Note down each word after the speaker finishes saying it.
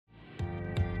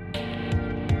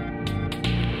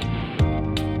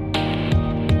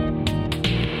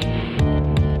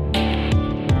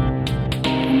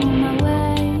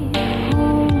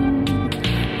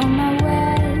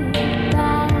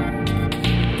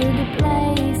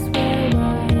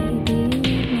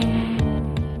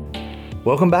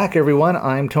Welcome back, everyone.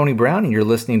 I'm Tony Brown, and you're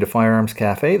listening to Firearms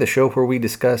Cafe, the show where we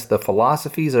discuss the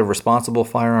philosophies of responsible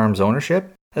firearms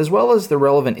ownership, as well as the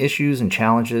relevant issues and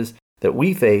challenges that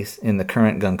we face in the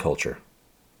current gun culture.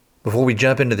 Before we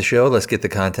jump into the show, let's get the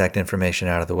contact information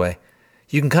out of the way.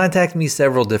 You can contact me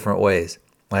several different ways.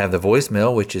 I have the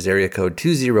voicemail, which is area code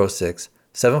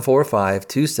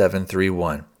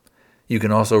 206-745-2731. You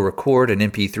can also record an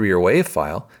MP3 or WAV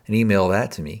file and email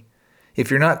that to me. If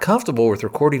you're not comfortable with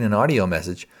recording an audio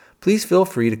message, please feel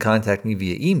free to contact me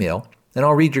via email, and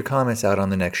I'll read your comments out on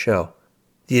the next show.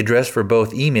 The address for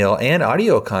both email and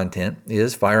audio content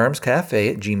is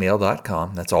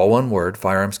firearmscafe@gmail.com. That's all one word,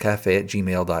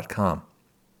 firearmscafe@gmail.com.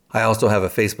 I also have a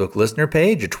Facebook listener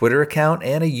page, a Twitter account,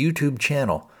 and a YouTube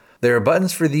channel. There are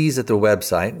buttons for these at the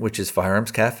website, which is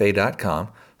firearmscafe.com,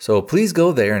 so please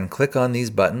go there and click on these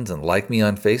buttons and like me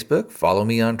on Facebook, follow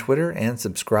me on Twitter, and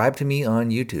subscribe to me on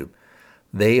YouTube.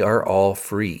 They are all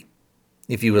free.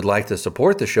 If you would like to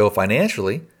support the show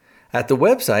financially, at the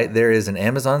website there is an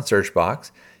Amazon search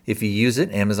box. If you use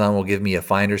it, Amazon will give me a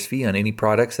finder's fee on any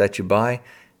products that you buy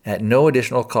at no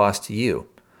additional cost to you.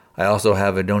 I also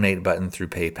have a donate button through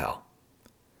PayPal.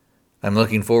 I'm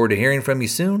looking forward to hearing from you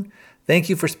soon. Thank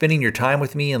you for spending your time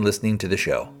with me and listening to the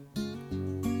show.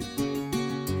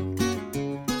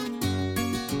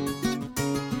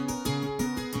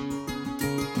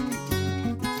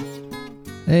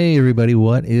 Hey everybody,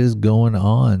 what is going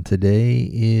on? Today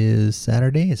is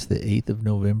Saturday. It's the 8th of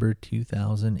November,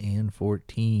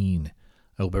 2014.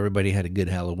 I hope everybody had a good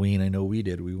Halloween. I know we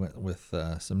did. We went with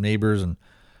some neighbors and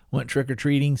went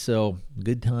trick-or-treating, so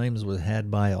good times was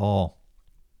had by all.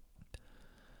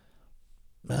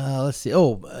 Let's see.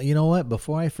 You know what?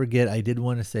 Before I forget, I did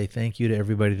want to say thank you to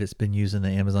everybody that's been using the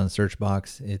Amazon search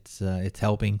box. It's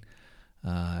helping,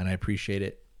 and I appreciate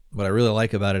it. What I really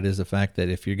like about it is the fact that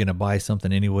if you're going to buy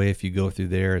something anyway, if you go through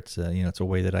there, it's it's a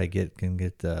way that I can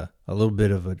get a little bit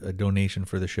of a donation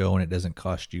for the show, and it doesn't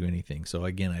cost you anything. So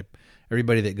again,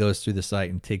 everybody that goes through the site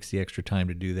and takes the extra time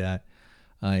to do that,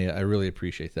 I really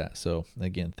appreciate that. So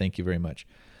again, thank you very much.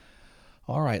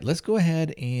 All right, let's go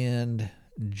ahead and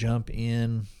jump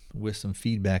in with some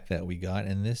feedback that we got,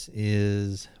 and this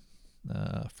is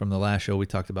from the last show. We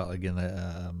talked about again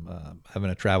having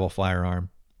a travel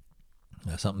firearm.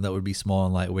 Something that would be small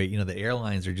and lightweight. The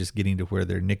airlines are just getting to where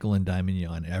they're nickel and diming you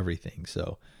on everything.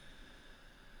 So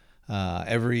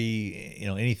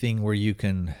anything where you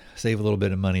can save a little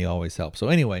bit of money always helps. So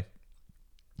anyway,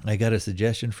 I got a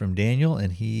suggestion from Daniel,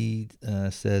 and he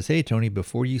says, "Hey Tony,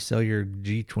 before you sell your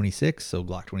G26, so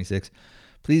Glock 26,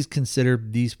 please consider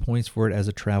these points for it as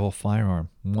a travel firearm.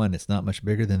 1, it's not much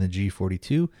bigger than the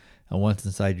G42, and once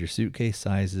inside your suitcase,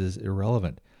 size is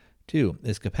irrelevant. 2,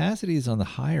 its capacity is on the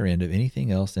higher end of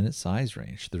anything else in its size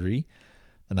range. 3,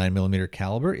 the 9mm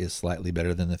caliber is slightly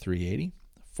better than the .380.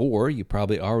 4, you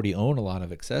probably already own a lot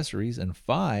of accessories. And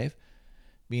 5,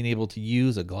 being able to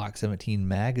use a Glock 17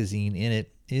 magazine in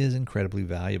it is incredibly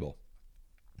valuable.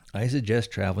 I suggest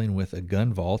traveling with a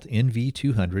Gun Vault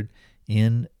NV200,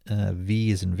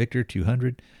 V is in Victor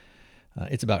 200.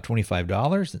 It's about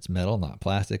 $25. It's metal, not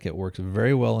plastic. It works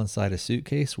very well inside a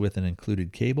suitcase with an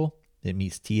included cable. It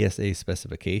meets TSA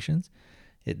specifications.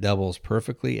 It doubles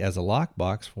perfectly as a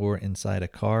lockbox for inside a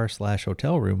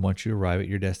car/hotel room once you arrive at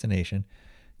your destination,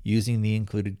 using the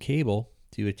included cable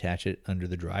to attach it under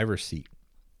the driver's seat.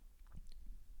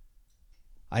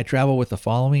 I travel with the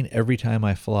following every time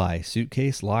I fly.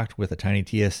 Suitcase locked with a tiny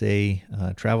TSA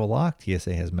travel lock.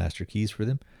 TSA has master keys for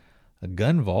them. A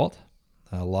Gun Vault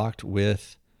locked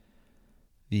with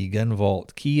the Gun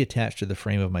Vault key attached to the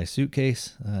frame of my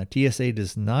suitcase. TSA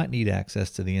does not need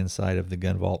access to the inside of the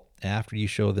Gun Vault after you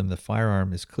show them the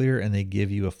firearm is clear, and they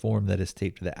give you a form that is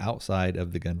taped to the outside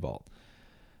of the Gun Vault.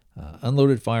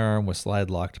 Unloaded firearm with slide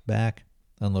locked back.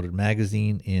 Unloaded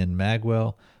magazine in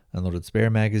Magwell. Unloaded spare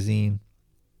magazine.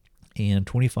 And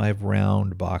 25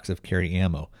 round box of carry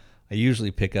ammo. I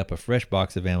usually pick up a fresh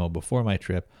box of ammo before my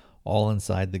trip, all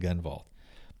inside the Gun Vault.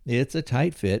 It's a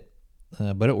tight fit,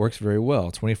 but it works very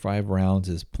well. 25 rounds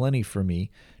is plenty for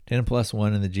me. 10 plus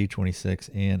 1 in the G26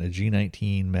 and a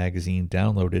G19 magazine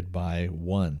downloaded by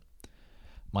 1.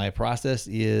 My process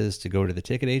is to go to the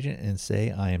ticket agent and say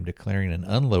I am declaring an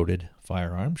unloaded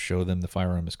firearm, show them the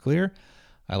firearm is clear.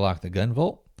 I lock the Gun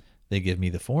Vault. They give me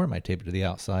the form. I tape it to the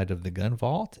outside of the Gun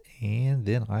Vault, and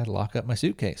then I lock up my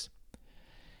suitcase.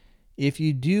 If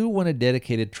you do want a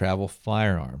dedicated travel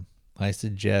firearm, I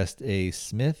suggest a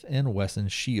Smith & Wesson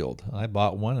Shield. I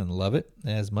bought one and love it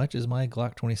as much as my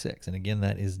Glock 26. And again,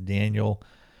 that is Daniel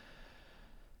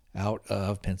out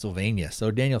of Pennsylvania.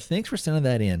 So Daniel, thanks for sending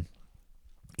that in.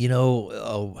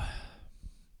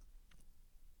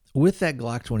 with that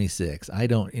Glock 26, I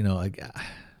don't,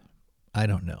 I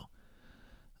don't know.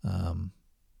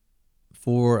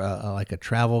 For like a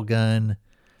travel gun,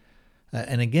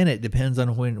 and again, it depends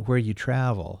on where you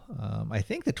travel. I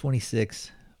think the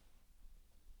 26,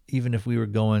 even if we were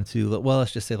going to, well,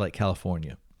 let's just say like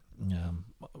California.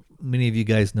 Many of you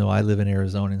guys know I live in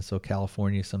Arizona, and so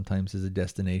California sometimes is a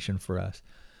destination for us.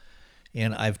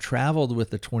 And I've traveled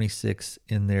with the 26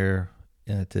 in there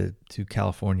to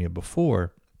California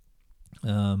before.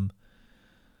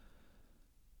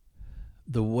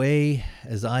 The way,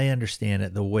 as I understand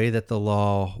it, the way that the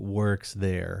law works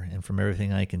there, and from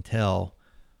everything I can tell,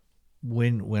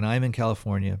 when I'm in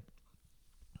California,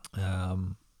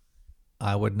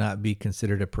 I would not be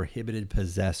considered a prohibited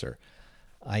possessor.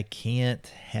 I can't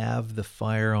have the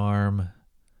firearm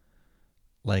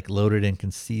like loaded and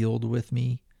concealed with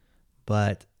me,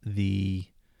 but the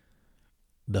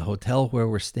hotel where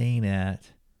we're staying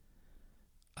at,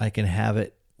 I can have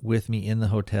it with me in the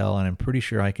hotel, and I'm pretty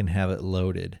sure I can have it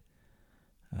loaded,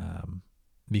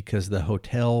 because the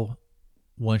hotel,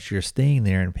 once you're staying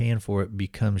there and paying for it,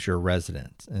 becomes your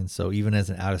residence. And so even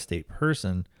as an out-of-state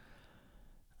person,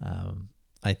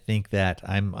 I think that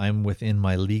I'm within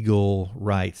my legal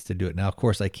rights to do it. Now, of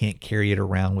course, I can't carry it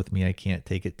around with me. I can't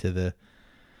take it to the,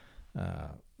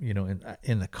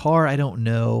 in the car. I don't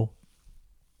know.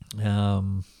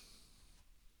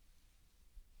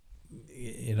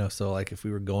 So like if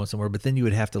we were going somewhere, but then you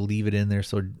would have to leave it in there.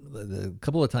 So the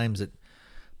couple of times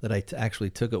that I actually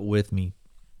took it with me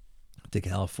to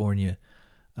California,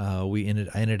 I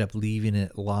ended up leaving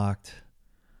it locked,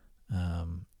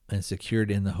 and secured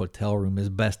in the hotel room as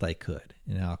best I could.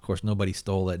 Of course, nobody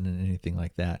stole it and anything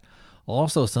like that.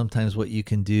 Also, sometimes what you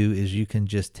can do is you can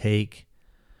just take,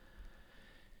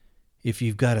 if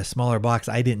you've got a smaller box,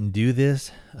 I didn't do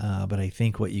this, but I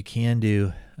think what you can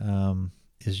do,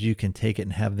 is you can take it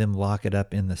and have them lock it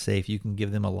up in the safe. You can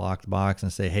give them a locked box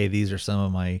and say, hey, these are some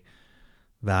of my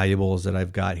valuables that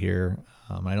I've got here.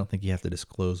 I don't think you have to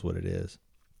disclose what it is.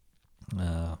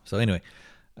 So anyway,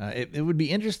 it would be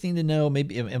interesting to know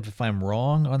maybe if I'm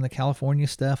wrong on the California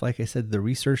stuff. Like I said, the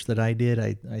research that I did,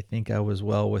 I think I was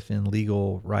well within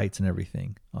legal rights and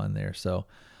everything on there. So,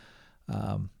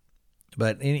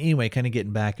 but anyway, kind of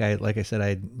getting back, like I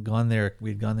said, we'd gone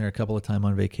there a couple of times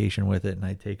on vacation with it, and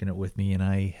I'd taken it with me, and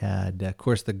I had, of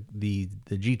course, the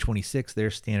G26,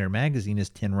 their standard magazine is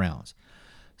 10 rounds.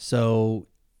 So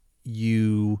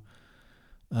you're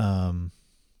all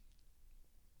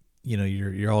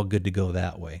good to go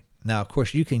that way. Now, of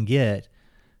course, you can get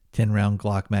 10 round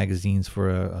Glock magazines for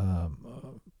a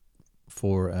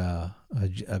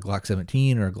Glock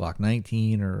 17 or a Glock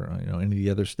 19 or any of the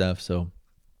other stuff. So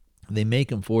they make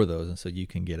them for those, and so you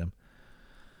can get them.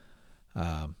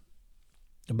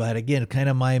 But again, kind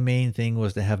of my main thing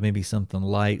was to have maybe something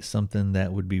light, something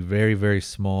that would be very, very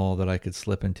small that I could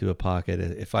slip into a pocket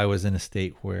if I was in a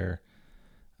state where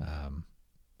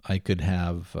I could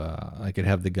have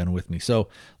the gun with me. So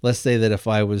let's say that if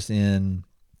I was in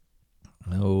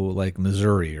like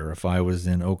Missouri, or if I was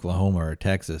in Oklahoma or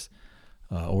Texas,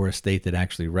 or a state that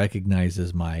actually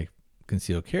recognizes my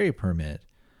concealed carry permit,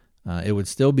 it would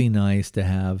still be nice to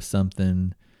have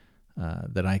something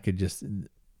that I could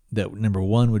that number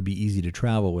one would be easy to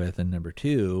travel with, and number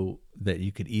two, that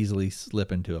you could easily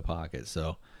slip into a pocket.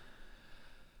 So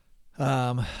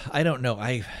I don't know.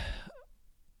 I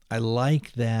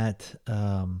like that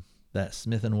that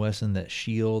Smith & Wesson, that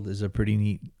shield is a pretty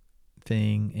neat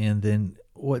thing. And then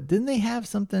didn't they have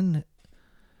something?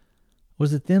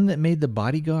 Was it them that made the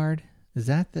Bodyguard? Is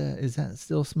that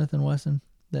still Smith & Wesson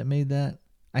that made that?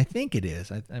 I think it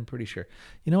is. I'm pretty sure.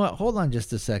 You know what? Hold on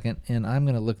just a second, and I'm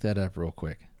going to look that up real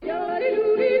quick.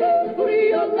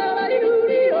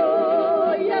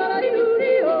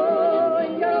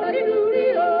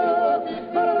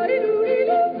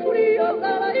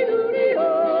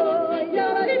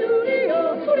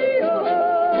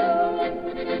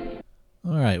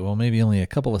 All right, well, maybe only a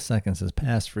couple of seconds has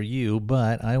passed for you,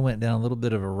 but I went down a little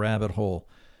bit of a rabbit hole.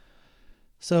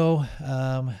 So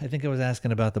I think I was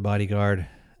asking about the Bodyguard,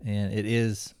 and it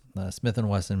is Smith &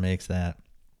 Wesson makes that.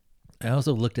 I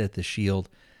also looked at the shield.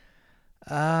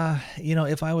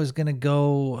 If I was going to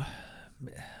go,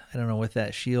 I don't know, with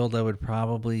that shield, I would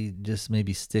probably just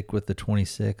maybe stick with the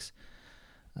 26.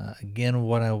 Again,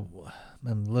 what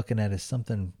I'm looking at is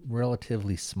something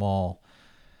relatively small,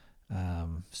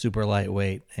 super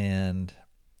lightweight. And,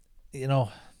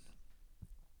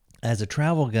 as a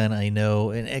travel gun, I know,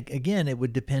 and again, it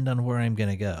would depend on where I'm going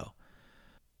to go.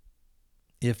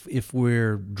 If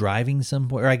we're driving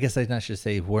somewhere, I guess I should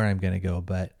say where I'm going to go,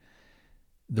 but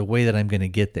the way that I'm going to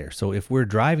get there. So if we're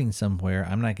driving somewhere,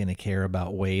 I'm not going to care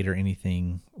about weight or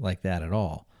anything like that at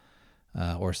all,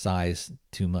 or size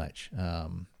too much.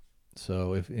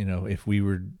 So if we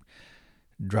were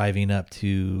driving up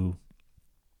to,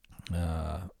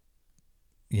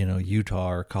 Utah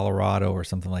or Colorado or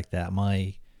something like that,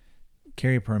 my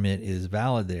carry permit is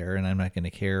valid there, and I'm not going to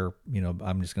care.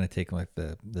 I'm just going to take like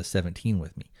the 17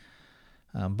 with me.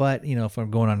 But if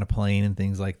I'm going on a plane and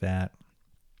things like that,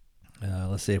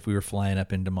 let's say if we were flying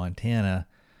up into Montana,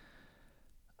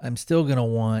 I'm still going to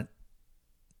want,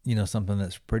 something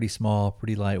that's pretty small,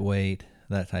 pretty lightweight,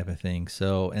 that type of thing.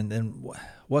 So, and then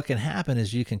what can happen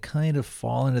is you can kind of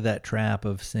fall into that trap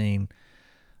of saying,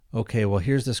 okay, well,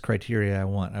 here's this criteria I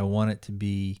want. I want it to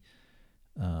be,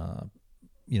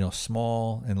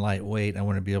 small and lightweight. I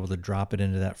want to be able to drop it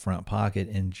into that front pocket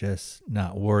and just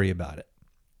not worry about it.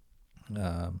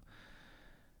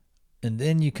 And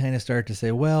then you kind of start to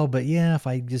say, well, but yeah, if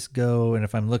I just go, and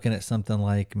if I'm looking at something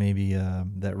like maybe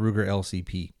that Ruger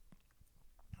LCP,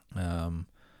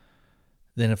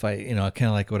 then if I, kind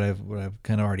of like what I've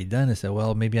kind of already done is say,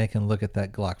 well, maybe I can look at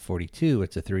that Glock 42.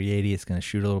 It's a 380. It's going to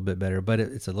shoot a little bit better, but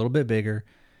it's a little bit bigger.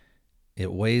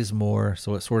 It weighs more.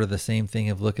 So it's sort of the same thing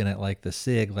of looking at like the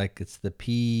SIG, like it's the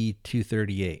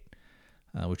P238,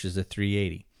 which is a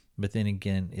 380. But then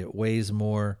again, it weighs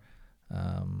more.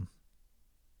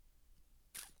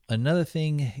 Another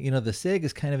thing, the SIG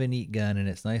is kind of a neat gun and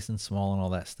it's nice and small and all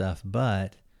that stuff,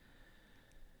 but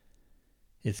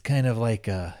it's kind of like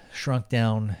a shrunk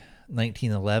down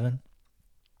 1911.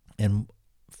 And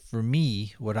for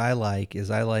me, what I like is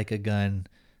I like a gun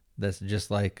that's just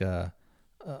like a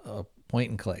point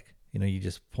and click. You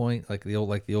just point like the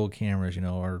old cameras,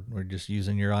 or just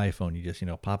using your iPhone. You just,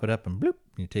 pop it up and bloop,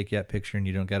 you take that picture and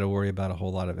you don't got to worry about a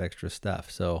whole lot of extra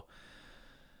stuff. So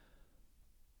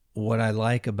what I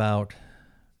like about,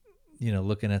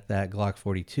 looking at that Glock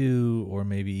 42, or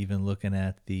maybe even looking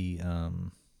at the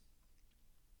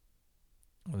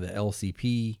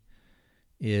LCP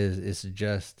is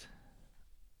just,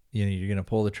 you're going to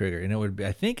pull the trigger, and it would be,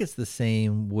 I think it's the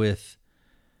same with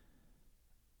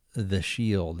the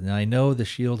Shield. Now I know the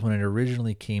Shield, when it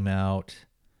originally came out,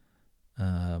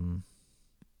 I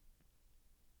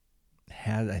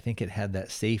think it had that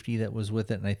safety that was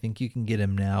with it, and I think you can get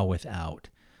them now without.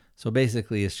 So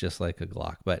basically it's just like a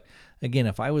Glock. But again,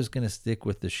 if I was going to stick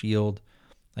with the Shield,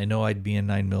 I know I'd be in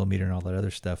 9mm and all that other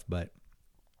stuff, but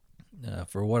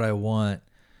for what I want,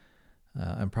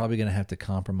 I'm probably going to have to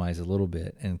compromise a little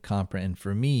bit. And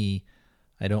for me,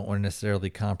 I don't want to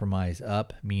necessarily compromise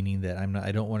up, meaning that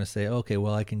I don't want to say, okay,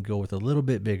 well, I can go with a little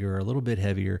bit bigger or a little bit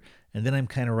heavier, and then I'm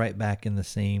kind of right back in the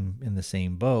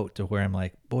same boat to where I'm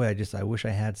like, boy, I wish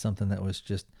I had something that was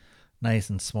just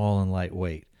nice and small and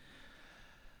lightweight.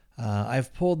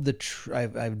 I've pulled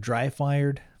I've dry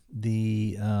fired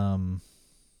the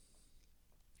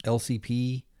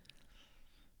LCP.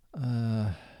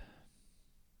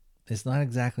 It's not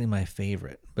exactly my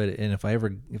favorite, and if I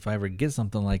ever get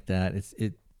something like that,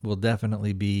 it will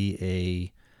definitely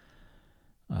be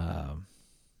a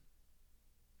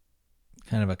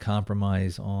kind of a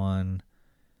compromise on,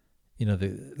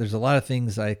 there's a lot of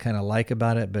things I kind of like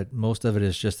about it, but most of it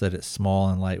is just that it's small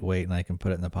and lightweight and I can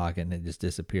put it in the pocket and it just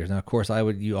disappears. Now, of course,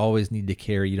 you always need to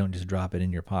carry, you don't just drop it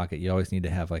in your pocket. You always need to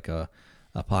have like a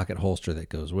pocket holster that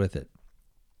goes with it.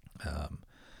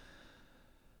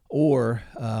 Or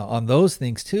on those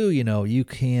things too, you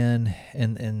can,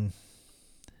 and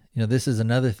this is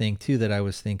another thing too that I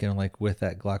was thinking, like with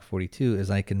that Glock 42, is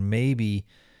I can maybe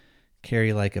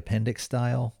carry like appendix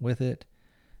style with it,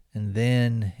 and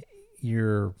then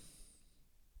your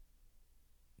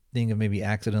thing of maybe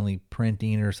accidentally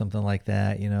printing or something like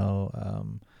that, a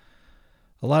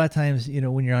lot of times,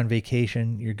 when you're on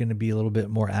vacation, you're going to be a little bit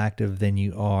more active than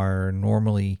you are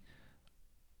normally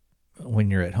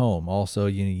when you're at home. Also,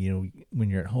 when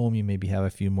you're at home, you maybe have a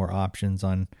few more options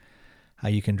on how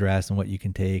you can dress and what you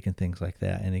can take and things like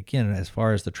that. And again, as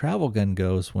far as the travel gun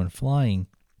goes, when flying,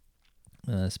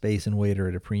 space and weight are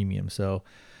at a premium. So,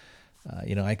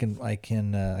 I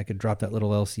could drop that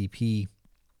little LCP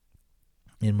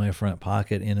in my front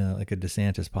pocket in a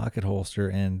DeSantis pocket holster,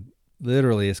 and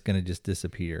literally it's going to just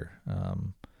disappear.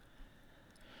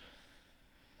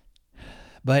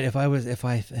 But but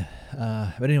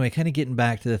anyway, kind of getting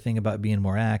back to the thing about being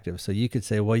more active. So you could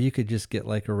say, well, you could just get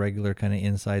like a regular kind of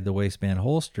inside the waistband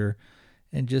holster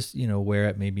and just, wear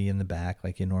it maybe in the back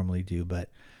like you normally do. But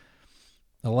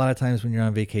a lot of times when you're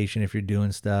on vacation, if you're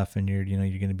doing stuff and you're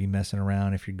going to be messing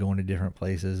around, if you're going to different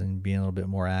places and being a little bit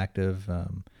more active,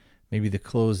 maybe the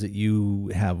clothes that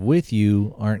you have with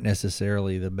you aren't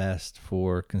necessarily the best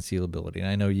for concealability. And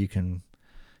I know you can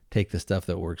take the stuff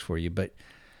that works for you. But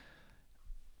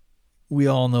we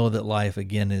all know that life,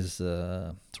 again, is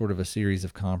sort of a series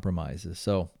of compromises.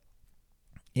 So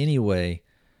anyway,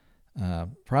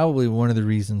 probably one of the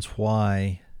reasons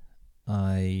why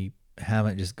I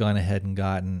haven't just gone ahead and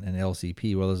gotten an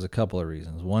LCP, well, there's a couple of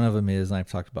reasons. One of them is, and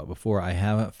I've talked about before, I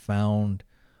haven't found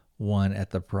one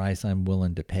at the price I'm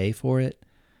willing to pay for it.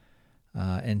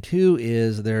 And two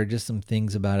is there are just some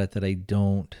things about it that I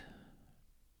don't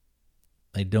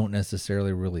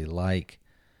necessarily really like.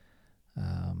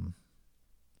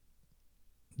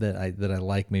 That I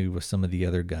like maybe with some of the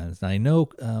other guns. Now I know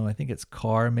I think it's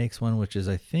Kahr makes one, which is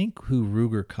I think who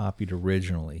Ruger copied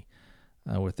originally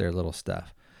with their little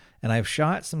stuff. And I've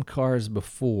shot some Kahrs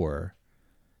before,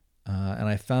 and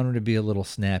I found them to be a little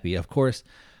snappy. Of course,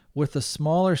 with the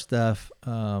smaller stuff,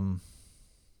 the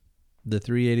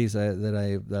 380s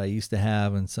that I used to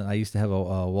have, and so I used to have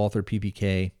a Walther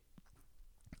PPK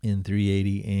in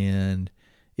 380, and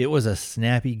it was a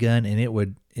snappy gun, and it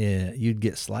would you'd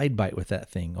get slide bite with that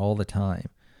thing all the time.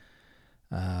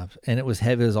 And it was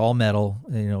heavy. It was all metal.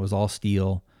 It was all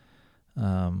steel.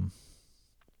 And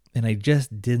I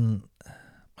just didn't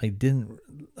like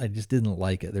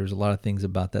it. There was a lot of things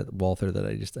about that Walther that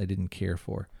I didn't care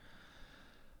for.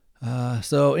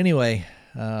 So anyway,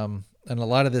 and a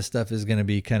lot of this stuff is going to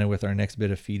be kind of with our next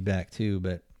bit of feedback too,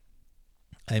 but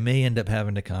I may end up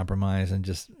having to compromise and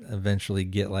just eventually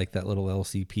get like that little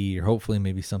LCP, or hopefully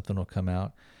maybe something will come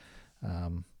out.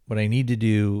 What I need to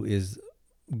do is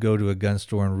go to a gun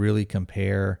store and really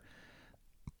compare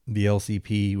the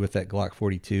LCP with that Glock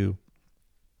 42.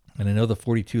 And I know the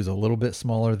 42 is a little bit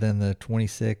smaller than the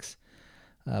 26,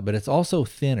 but it's also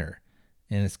thinner,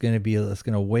 and it's going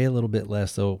to weigh a little bit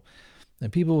less. So,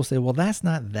 and people will say, well, that's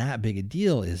not that big a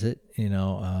deal, is it? It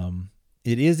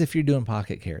is if you're doing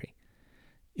pocket carry.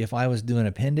 If I was doing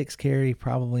appendix carry,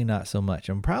 probably not so much.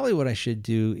 And probably what I should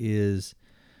do is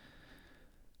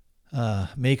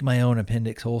make my own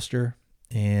appendix holster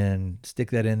and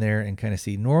stick that in there and kind of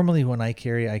see. Normally when I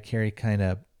carry kind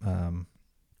of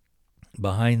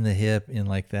behind the hip in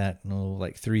like that,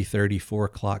 like 330, 4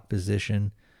 o'clock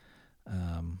position.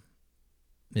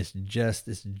 It's just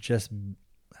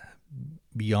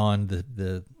beyond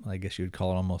the I guess you would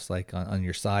call it almost like on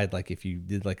your side. Like if you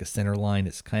did like a center line,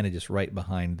 it's kind of just right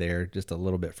behind there, just a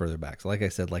little bit further back. So like I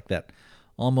said, like that,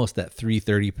 almost that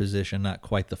 330 position, not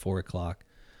quite the 4 o'clock.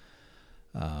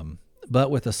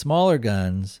 But with the smaller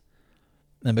guns,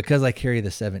 and because I carry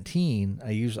the 17,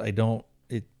 I don't,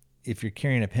 if you're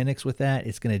carrying appendix with that,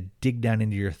 it's going to dig down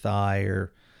into your thigh,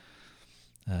 or,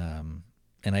 and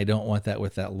I don't want that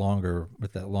with that longer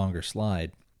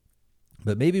slide.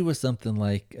 But maybe with something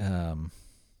like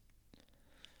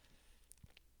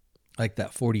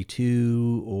that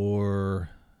 42, or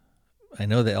I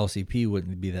know the LCP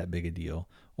wouldn't be that big a deal.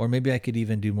 Or maybe I could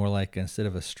even do more like, instead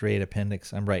of a straight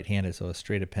appendix, I'm right-handed, so a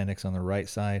straight appendix on the right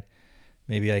side.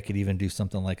 Maybe I could even do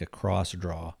something like a cross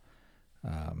draw.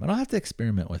 And I'll have to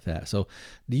experiment with that. So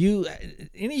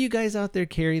any of you guys out there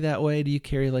carry that way? Do you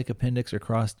carry like appendix or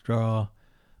cross draw?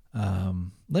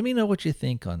 Let me know what you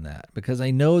think on that, because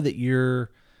I know that your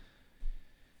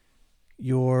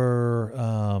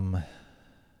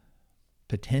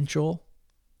potential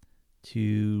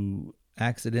to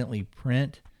accidentally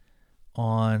print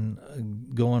on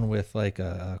going with like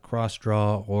a cross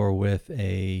draw or with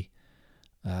an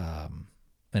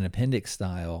appendix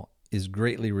style is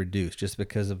greatly reduced, just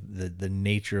because of the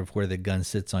nature of where the gun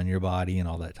sits on your body and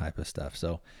all that type of stuff.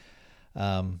 So,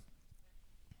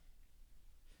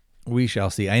 we shall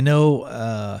see. I know,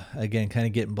 again, kind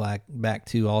of getting back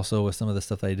to also with some of the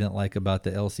stuff that I didn't like about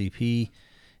the LCP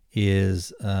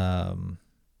is, from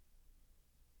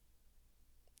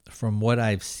what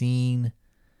I've seen,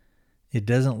 it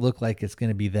doesn't look like it's going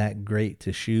to be that great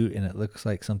to shoot, and it looks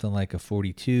like something like a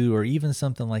 42, or even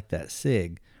something like that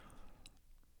SIG,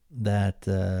 that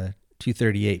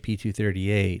 238,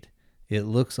 P238. It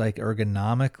looks like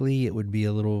ergonomically it would be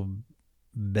a little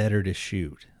better to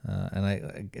shoot,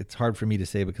 and it's hard for me to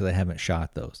say because I haven't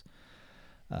shot those.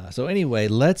 So anyway,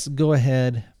 let's go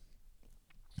ahead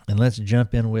and let's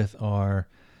jump in with our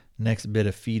next bit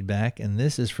of feedback, and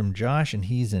this is from Josh, and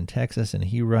he's in Texas, and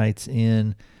he writes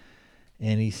in,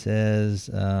 and he says,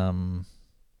 on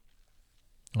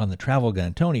the travel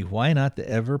gun, Tony, why not the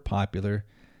ever popular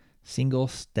single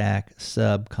stack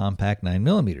sub compact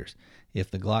 9mm? If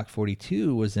the Glock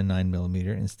 42 was in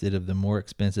 9mm instead of the more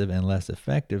expensive and less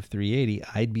effective 380,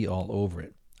 I'd be all over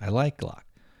it. I like Glock.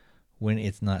 When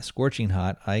it's not scorching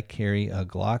hot, I carry a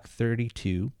Glock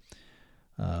 32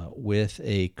 with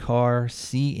a Kahr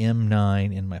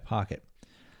CM9 in my pocket.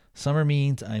 Summer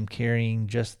means I'm carrying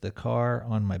just the car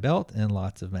on my belt and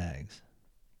lots of mags.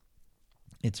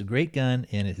 It's a great gun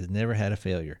and it has never had a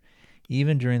failure,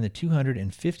 even during the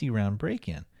 250 round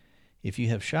break-in. If you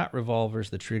have shot revolvers,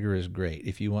 the trigger is great.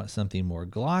 If you want something more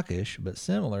Glockish but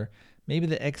similar, maybe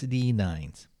the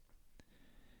XD9s.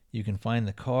 You can find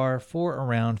the car for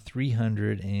around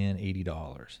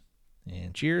 $380.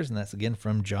 And cheers, and that's again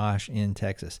from Josh in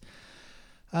Texas.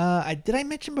 Did I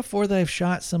mention before that I've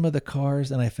shot some of the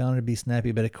cars and I found it to be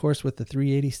snappy? But of course, with the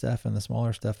 380 stuff and the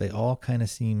smaller stuff, they all kind of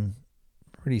seem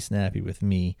pretty snappy with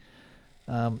me.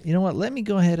 You know what? Let me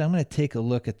go ahead. I'm going to take a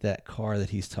look at that car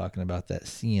that he's talking about, that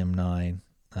CM9,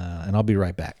 and I'll be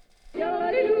right back.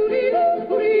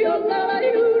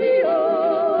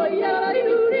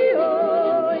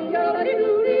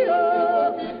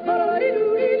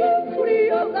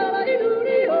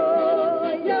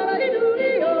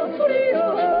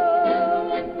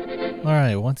 All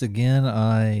right, once again,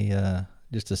 I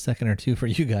just a second or two for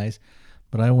you guys,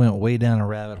 but I went way down a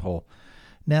rabbit hole.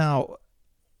 Now,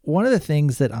 one of the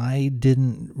things that I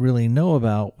didn't really know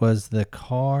about was the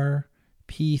Car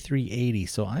P380.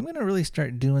 So I'm going to really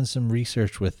start doing some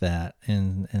research with that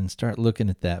and start looking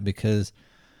at that, because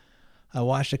I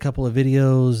watched a couple of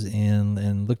videos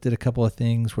and looked at a couple of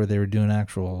things where they were doing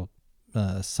actual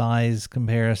size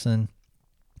comparison,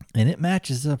 and it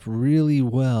matches up really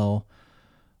well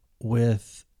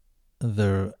with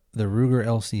the Ruger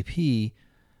LCP,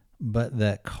 but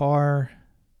that Car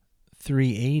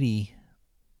 380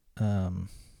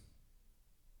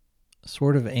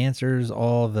 sort of answers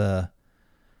all the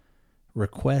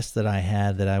requests that I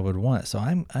had that I would want. So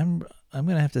I'm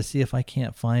gonna have to see if I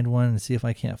can't find one and see if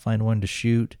I can't find one to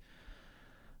shoot.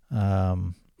 I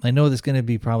know that's going to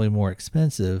be probably more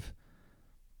expensive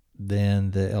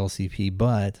than the LCP,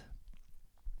 but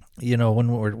you know, when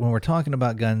we're talking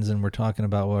about guns and we're talking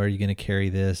about, well, are you going to carry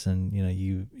this, and you know,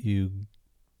 you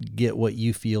get what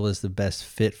you feel is the best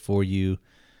fit for you,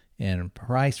 and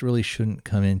price really shouldn't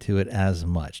come into it as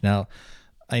much. Now,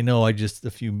 I know I just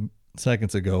a few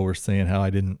seconds ago were saying how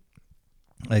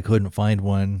I couldn't find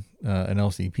one, an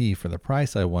LCP for the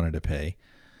price I wanted to pay.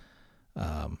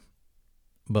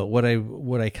 But what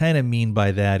I kind of mean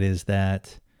by that is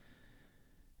that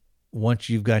once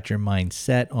you've got your mind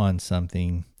set on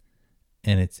something,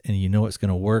 and you know it's going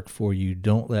to work for you,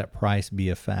 don't let price be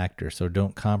a factor. So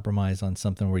don't compromise on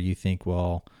something where you think,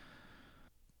 well,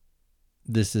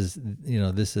 this is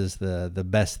the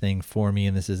best thing for me,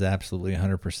 and this is absolutely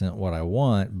 100% what I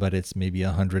want, but it's maybe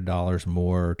 $100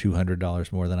 more or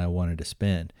 $200 more than I wanted to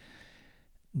spend.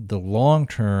 The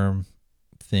long-term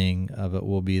thing of it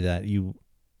will be that you,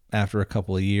 after a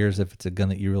couple of years, if it's a gun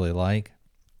that you really like,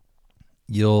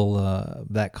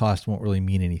 that cost won't really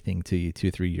mean anything to you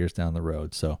 2-3 years down the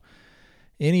road. So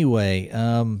anyway,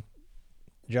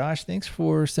 Josh, thanks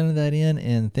for sending that in,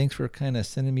 and thanks for kind of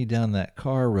sending me down that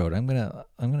car road. I'm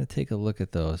gonna take a look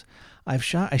at those. I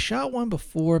shot one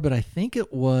before, but I think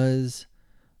it was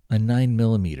a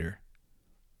 9mm.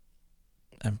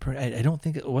 I don't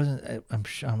think it wasn't.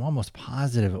 I'm almost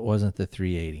positive it wasn't the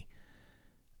 380.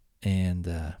 And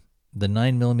the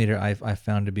 9mm I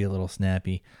found to be a little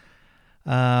snappy.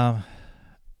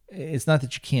 It's not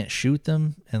that you can't shoot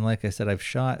them, and like I said, I've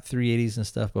shot 380s and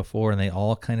stuff before, and they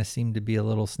all kind of seem to be a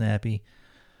little snappy.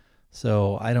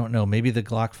 So I don't know, maybe the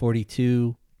Glock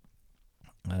 42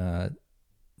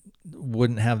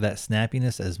 wouldn't have that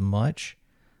snappiness as much,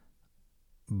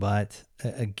 but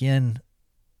again,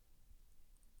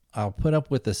 I'll put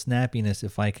up with the snappiness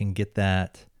if I can get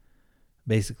that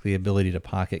basically ability to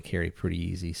pocket carry pretty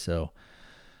easy. So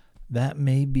that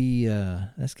may be,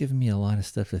 that's giving me a lot of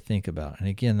stuff to think about. And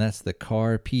again, that's the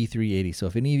Car P380. So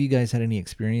if any of you guys had any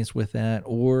experience with that,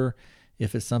 or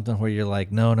if it's something where you're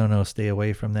like, no, stay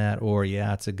away from that, or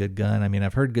yeah, it's a good gun. I mean,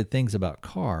 I've heard good things about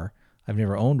Car. I've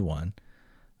never owned one.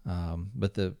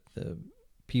 But the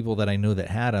people that I know that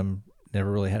had them never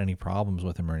really had any problems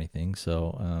with them or anything.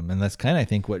 So, and that's kind of, I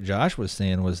think what Josh was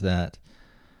saying was that,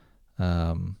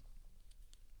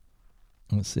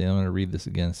 let's see, I'm going to read this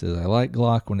again. It says, I like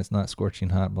Glock when it's not scorching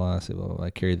hot. Blah. I say, well, I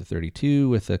carry the 32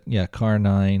 with a Car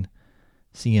 9,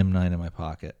 CM9 in my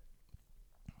pocket.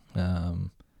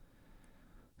 So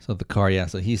the Car, yeah.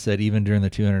 So he said even during the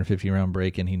 250 round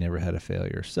break-in, he never had a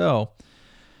failure. So,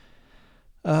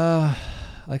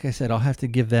 like I said, I'll have to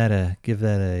give that a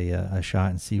shot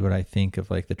and see what I think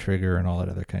of like the trigger and all that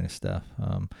other kind of stuff.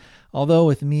 Although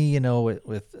with me, you know,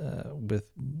 with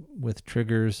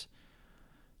triggers,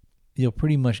 you'll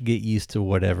pretty much get used to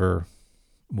whatever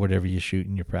you shoot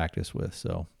and you practice with.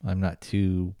 So I'm not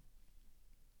too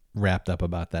wrapped up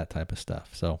about that type of stuff.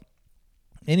 So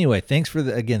Anyway, thanks for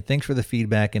the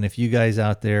feedback. And if you guys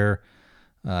out there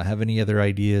have any other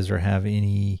ideas or have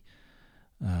any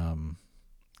kind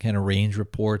of range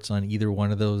reports on either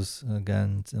one of those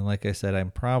guns, and like I said,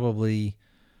 I'm probably,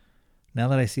 now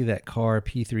that I see that Kahr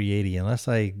P380, unless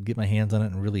I get my hands on it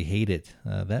and really hate it,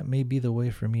 that may be the way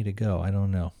for me to go. I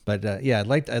don't know, but yeah, I'd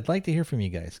like to hear from you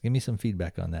guys. Give me some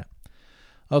feedback on that.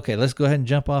 Okay, let's go ahead and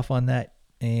jump off on that.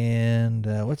 And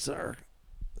what's our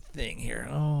thing here?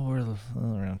 Oh, we're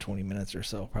around 20 minutes or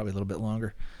so, probably a little bit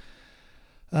longer.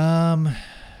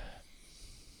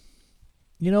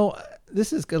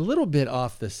 This is a little bit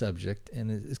off the subject, and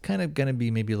it's kind of going to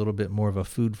be maybe a little bit more of a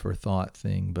food for thought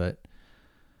thing. But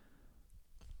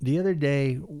the other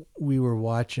day we were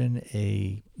watching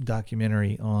a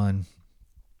documentary on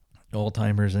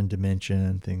Alzheimer's and dementia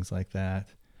and things like that.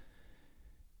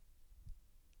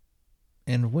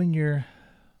 And when you're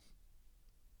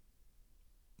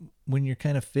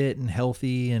kind of fit and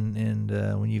healthy and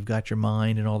when you've got your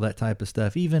mind and all that type of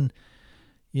stuff, even,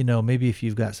 maybe if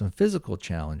you've got some physical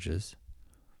challenges,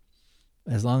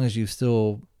 as long as you've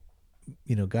still,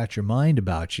 got your mind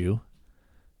about you,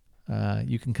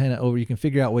 you can you can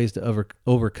figure out ways to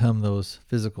overcome those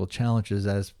physical challenges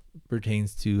as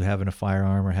pertains to having a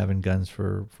firearm or having guns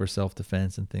for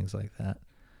self-defense and things like that.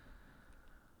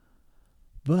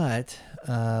 But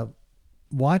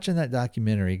watching that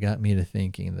documentary got me to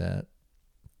thinking that,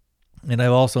 and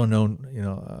I've also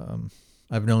known,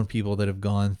 I've known people that have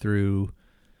gone through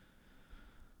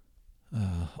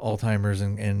Alzheimer's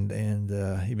and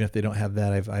even if they don't have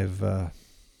that, I've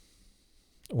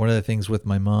one of the things with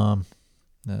my mom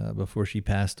before she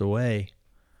passed away,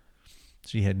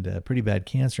 she had pretty bad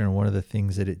cancer, and one of the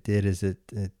things that it did is it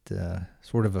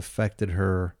sort of affected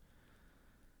her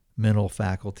mental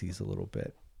faculties a little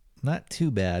bit. Not too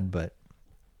bad, but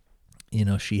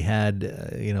she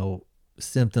had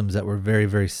symptoms that were very,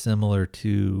 very similar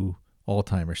to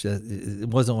Alzheimer's. It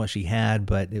wasn't what she had,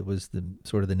 but it was the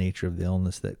sort of the nature of the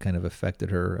illness that kind of affected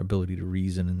her ability to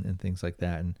reason and things like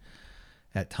that. And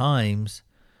at times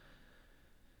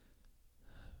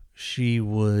she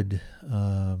would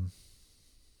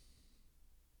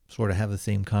sort of have the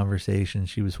same conversation.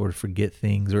 She would sort of forget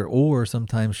things, or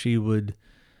sometimes she would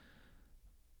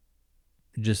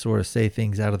just sort of say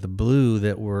things out of the blue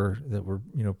that were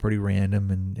pretty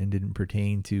random and didn't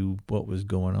pertain to what was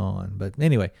going on. But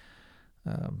anyway,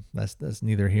 that's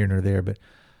neither here nor there. But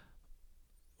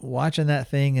watching that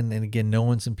thing and again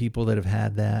knowing some people that have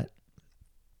had that,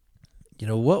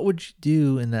 what would you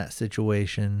do in that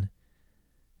situation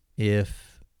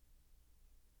if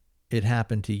it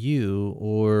happened to you,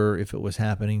 or if it was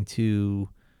happening to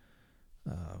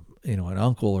an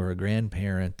uncle or a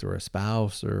grandparent or a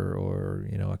spouse or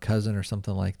a cousin or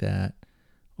something like that,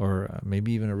 or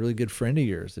maybe even a really good friend of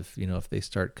yours, if they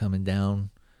start coming down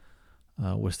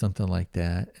with something like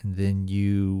that, and then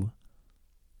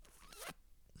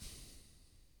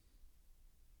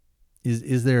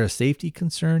is there a safety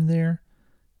concern there?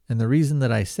 And the reason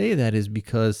that I say that is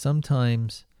because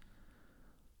sometimes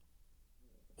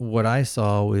what I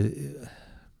saw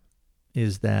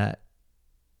is that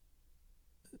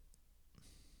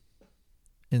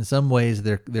in some ways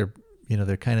they're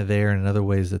kind of there, and in other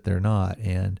ways that they're not.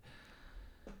 And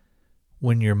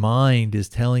when your mind is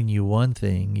telling you one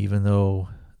thing, even though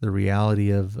the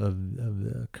reality of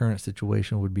the current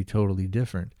situation would be totally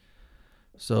different.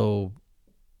 So,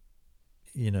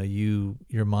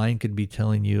 your mind could be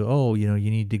telling you, oh, you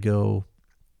need to go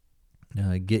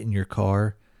get in your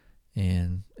car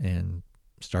and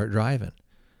start driving.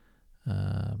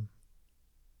 And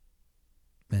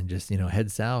just,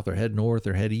 head south or head north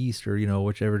or head east or,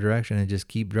 whichever direction, and just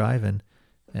keep driving.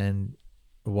 And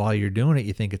while you're doing it,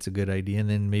 you think it's a good idea. And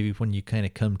then maybe when you kind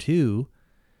of come to,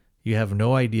 you have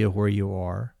no idea where you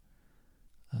are.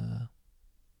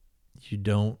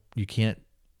 You can't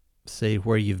say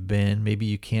where you've been. Maybe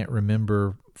you can't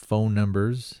remember phone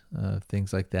numbers,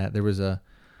 things like that. There was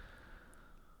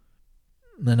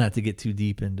not to get too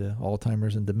deep into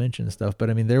Alzheimer's and dementia and stuff, but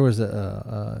I mean, there was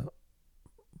a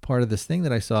part of this thing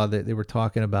that I saw that they were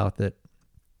talking about, that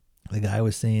the guy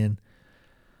was saying,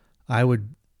 I would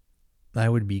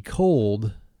be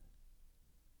cold,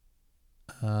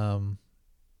 and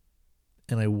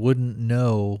I wouldn't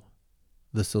know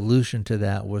the solution to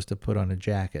that was to put on a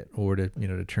jacket or to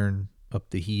turn up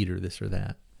the heat or this or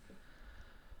that.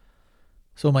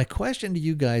 So my question to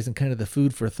you guys, and kind of the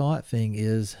food for thought thing,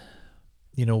 is,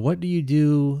 what do you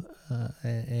do?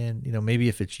 And maybe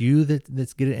if it's you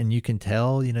that's get it, and you can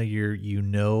tell, this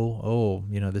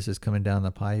is coming down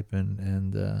the pipe,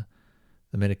 and the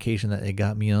medication that they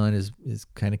got me on is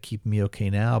kind of keeping me okay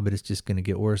now, but it's just going to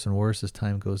get worse and worse as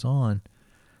time goes on.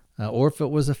 or if it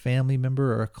was a family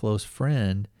member or a close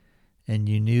friend, and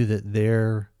you knew that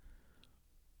their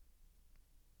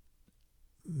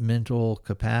mental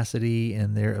capacity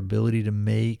and their ability to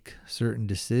make certain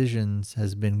decisions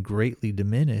has been greatly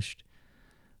diminished,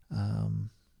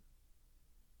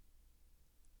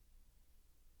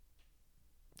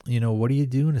 what do you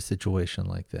do in a situation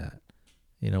like that?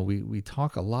 We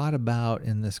talk a lot about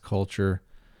in this culture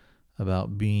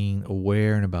about being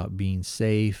aware and about being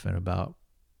safe and about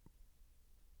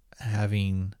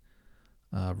having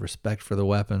respect for the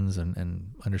weapons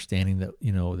and understanding that,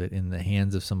 that in the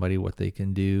hands of somebody, what they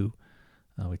can do.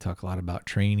 We talk a lot about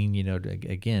training,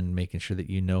 again, making sure that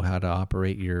you know how to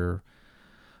operate your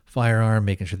firearm,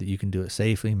 making sure that you can do it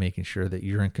safely, making sure that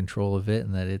you're in control of it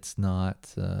and that it's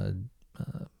not,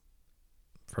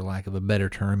 for lack of a better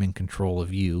term, in control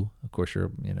of you. Of course,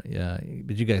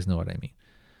 but you guys know what I mean.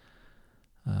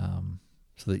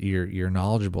 So that you're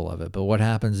knowledgeable of it. But what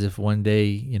happens if one day,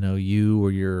 you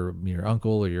or your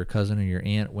uncle or your cousin or your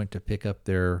aunt went to pick up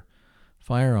their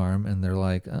firearm and they're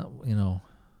like,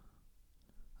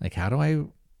 like, how do I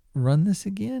run this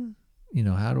again?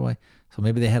 How do I? So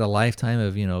maybe they had a lifetime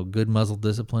of, good muzzle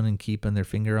discipline and keeping their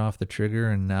finger off the trigger.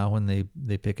 And now when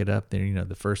they pick it up,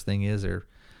 the first thing is their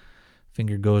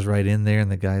finger goes right in there.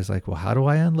 And the guy's like, well, how do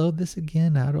I unload this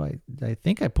again? I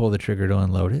think I pull the trigger to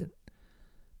unload it.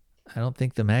 I don't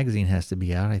think the magazine has to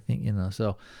be out. I think,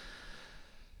 so,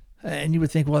 and you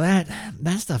would think, well,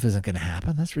 that stuff isn't going to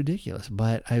happen. That's ridiculous.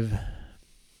 But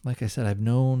like I said, I've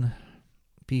known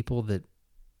people that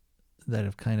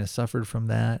have kind of suffered from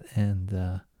that,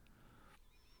 and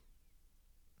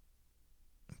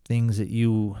things that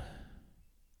you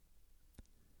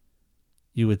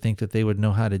would think that they would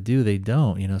know how to do, they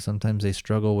don't. Sometimes they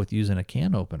struggle with using a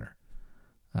can opener.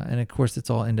 And of course, it's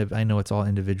all I know it's all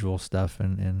individual stuff,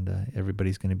 and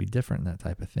everybody's going to be different in that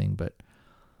type of thing. But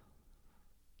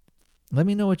let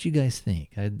me know what you guys think.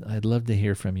 I'd love to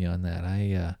hear from you on that.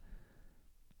 I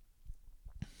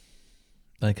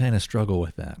kind of struggle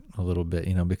with that a little bit,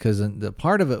 because the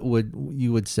part of it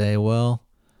you would say, well,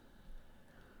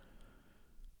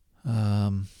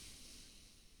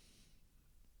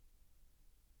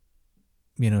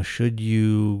 should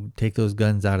you take those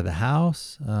guns out of the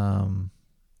house?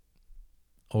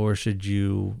 Or should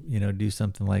you, do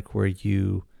something like where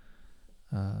you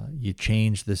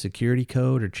change the security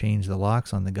code or change the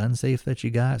locks on the gun safe that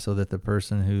you got so that the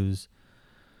person who's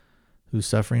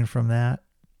suffering from that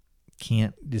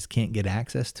can't get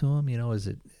access to them? Is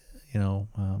it,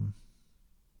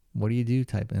 what do you do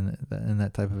in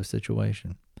that type of a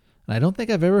situation? And I don't think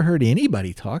I've ever heard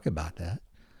anybody talk about that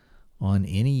on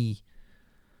any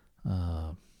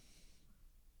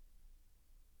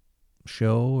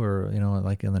show or,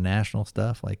 like in the national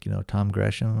stuff, like, Tom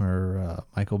Gresham or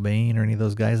Michael Bain or any of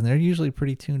those guys. And they're usually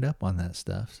pretty tuned up on that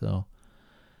stuff. So,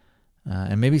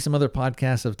 and maybe some other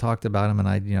podcasts have talked about them and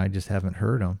I just haven't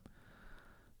heard them.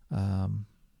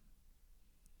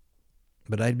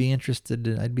 But I'd be interested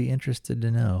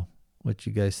to know what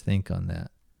you guys think on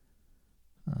that.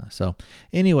 So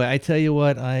anyway, I tell you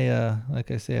what,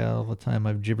 like I say all the time,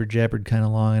 I've jibber-jabbered kind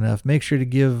of long enough. Make sure to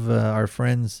give our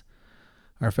friends,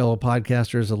 our fellow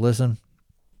podcasters, a listen.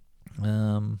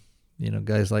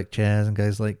 Guys like Chaz and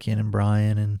guys like Ken and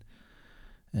Brian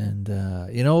and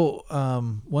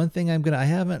one thing I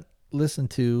haven't listened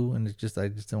to, and I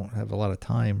just don't have a lot of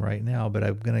time right now, but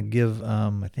I'm gonna give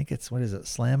I think it's, what is it,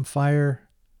 Slamfire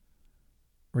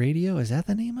Radio? Is that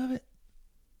the name of it?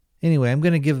 Anyway, I'm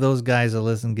gonna give those guys a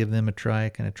listen, give them a try,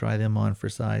 kind of try them on for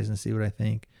size and see what I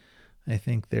think. I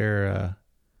think they're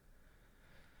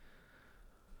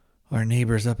our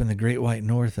neighbors up in the Great White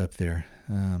North up there.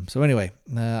 So anyway,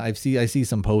 I see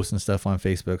some posts and stuff on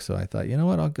Facebook, so I thought, you know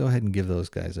what, I'll go ahead and give those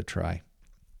guys a try.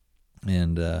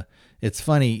 And it's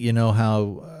funny,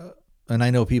 how, and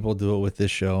I know people do it with this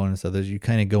show, and so you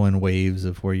kind of go in waves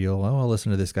of where I'll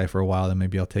listen to this guy for a while, then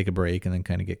maybe I'll take a break and then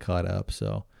kind of get caught up.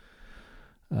 So,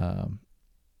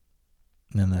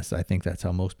 and I think that's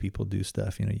how most people do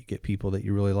stuff. You get people that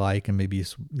you really like, and maybe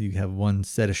you have one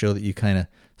set of show that you kind of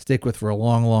stick with for a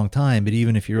long, long time. But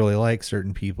even if you really like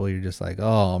certain people, you're just like,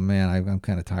 oh man, I'm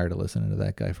kind of tired of listening to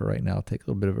that guy for right now. I'll take a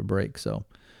little bit of a break. So,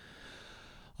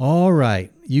 all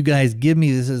right, you guys, give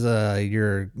me, this is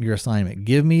your assignment.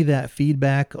 Give me that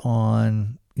feedback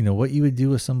on, what you would do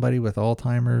with somebody with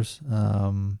Alzheimer's,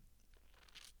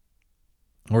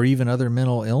 or even other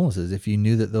mental illnesses, if you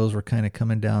knew that those were kind of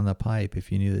coming down the pipe,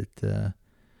 if you knew that,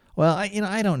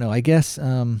 I don't know. I guess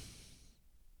that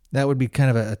would be kind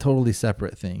of a totally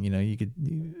separate thing. You could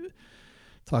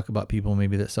talk about people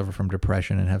maybe that suffer from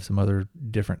depression and have some other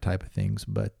different type of things.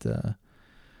 But,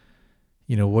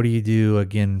 what do you do,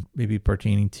 again, maybe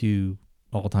pertaining to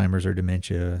Alzheimer's or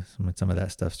dementia when some of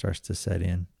that stuff starts to set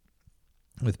in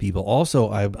with people.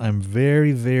 Also, I'm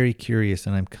very, very curious,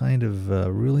 and I'm kind of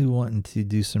really wanting to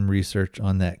do some research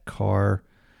on that car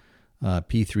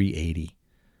P380,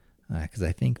 because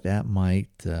I think that might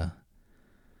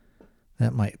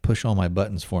push all my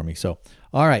buttons for me. So,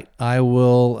 all right, I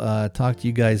will talk to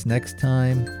you guys next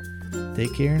time.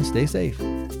 Take care and stay safe.